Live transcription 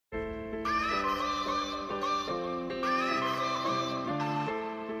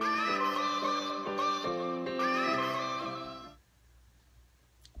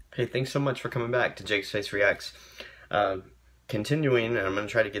Hey, thanks so much for coming back to Jake's Face Reacts. Uh, Continuing, and I'm going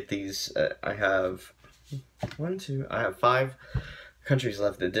to try to get these. I have I have 5 countries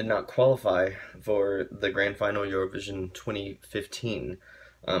left that did not qualify for the Grand Final Eurovision 2015.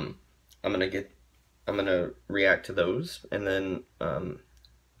 I'm gonna react to those, and then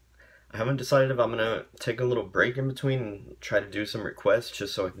I haven't decided if I'm gonna take a little break in between and try to do some requests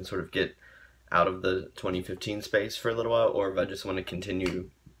just so I can sort of get out of the 2015 space for a little while, or if I just want to continue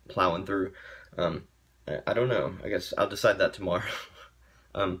plowing through. I don't know. I guess I'll decide that tomorrow.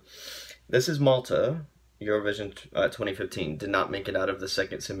 This is Malta, Eurovision 2015. Did not make it out of the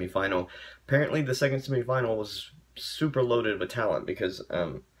second semifinal. Apparently, the second semifinal was super loaded with talent because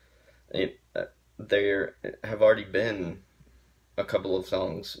there have already been a couple of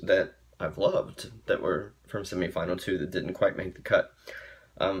songs that I've loved that were from semifinal 2 that didn't quite make the cut.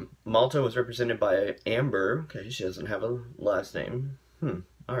 Malta was represented by Amber. Okay, she doesn't have a last name.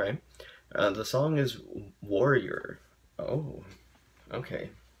 Alright. The song is Warrior. Oh, okay.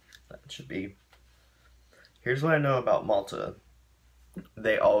 That should be... Here's what I know about Malta.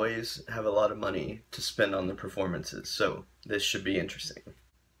 They always have a lot of money to spend on the performances, so this should be interesting.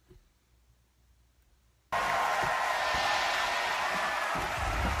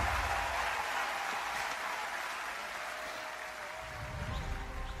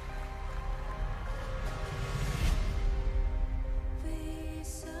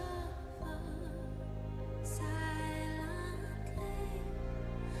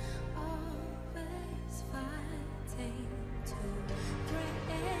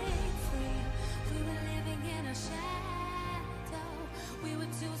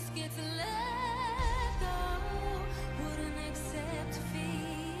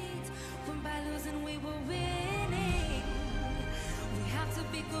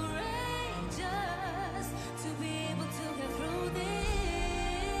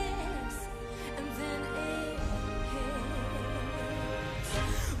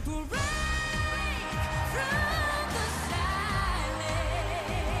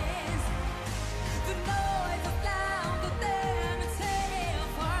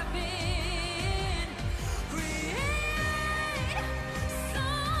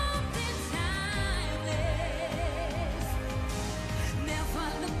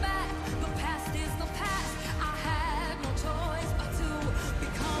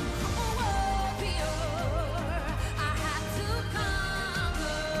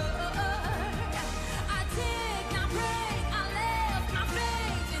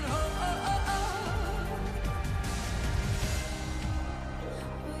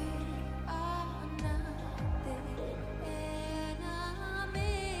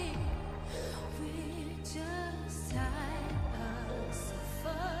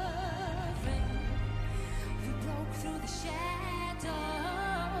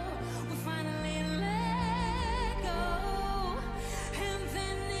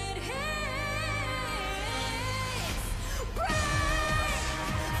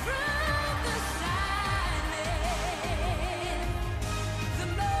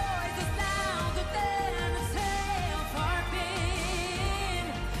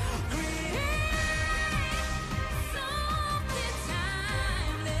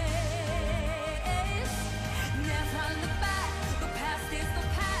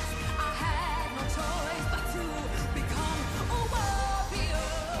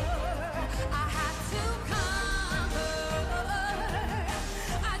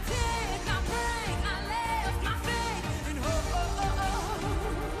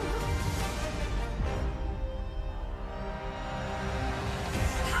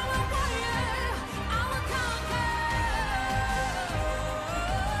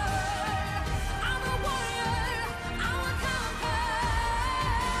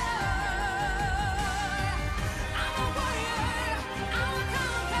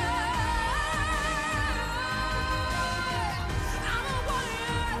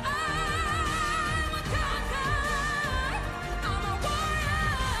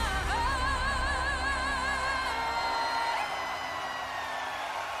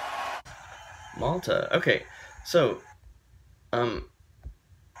 Malta. Okay, so, Amber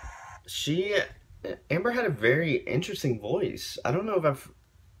had a very interesting voice. I don't know if I've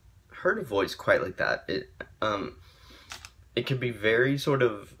heard a voice quite like that. It could be very sort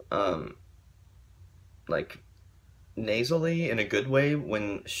of, like, nasally in a good way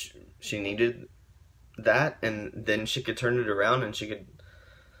when she needed that, and then she could turn it around and she could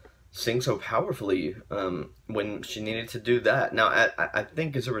sing so powerfully when she needed to do that. Now, I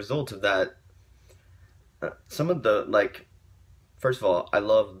think as a result of that, some of the, like, first of all, I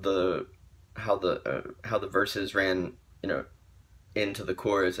love how the verses ran, you know, into the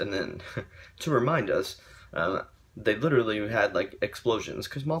chorus, and then to remind us, they literally had like explosions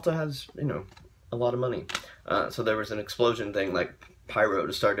because Malta has, you know, a lot of money. So there was an explosion thing, like pyro,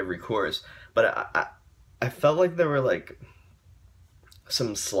 to start every chorus. But I felt like there were like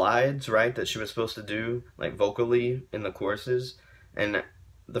some slides, right, that she was supposed to do like vocally in the choruses, and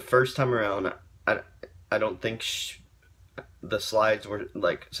the first time around, I don't think the slides were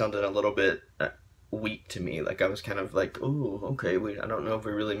like sounded a little bit weak to me. Like I was kind of like, ooh, okay, I don't know if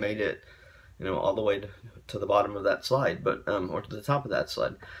we really made it, you know, all the way to the bottom of that slide, but or to the top of that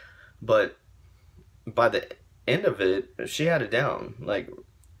slide. But by the end of it, she had it down. Like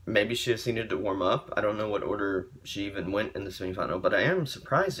maybe she just needed to warm up. I don't know what order she even went in the semifinal, but I am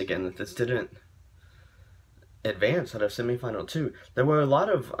surprised again that this didn't advance out of semifinal 2. There were a lot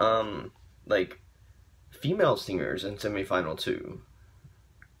of like female singers in semifinal 2.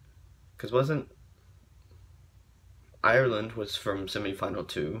 Because wasn't Ireland was from semifinal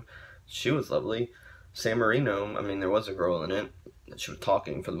 2. She was lovely. San Marino, I mean, there was a girl in it. She was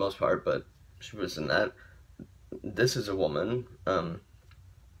talking for the most part, but she was in that. This is a woman. And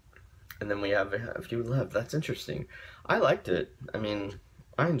then we have a few left. That's interesting. I liked it. I mean,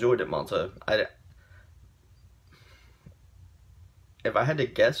 I enjoyed it, Malta. If I had to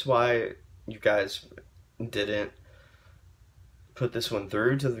guess why you guys didn't put this one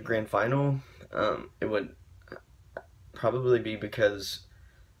through to the grand final, it would probably be because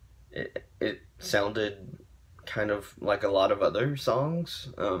it sounded kind of like a lot of other songs,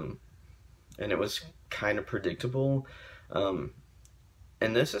 and it was kind of predictable.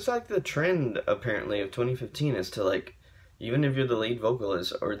 And this is like the trend apparently of 2015 is to like, even if you're the lead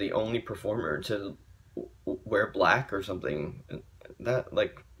vocalist or the only performer, to wear black or something. That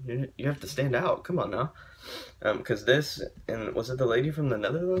like you have to stand out. Come on now, because this, and was it the lady from the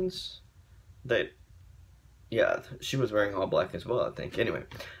Netherlands that, yeah, she was wearing all black as well, I think. Anyway,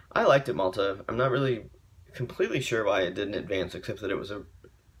 I liked it, Malta. I'm not really completely sure why it didn't advance, except that it was a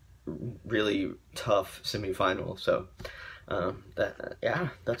really tough semifinal. So yeah,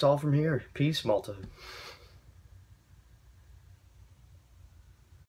 that's all from here. Peace, Malta.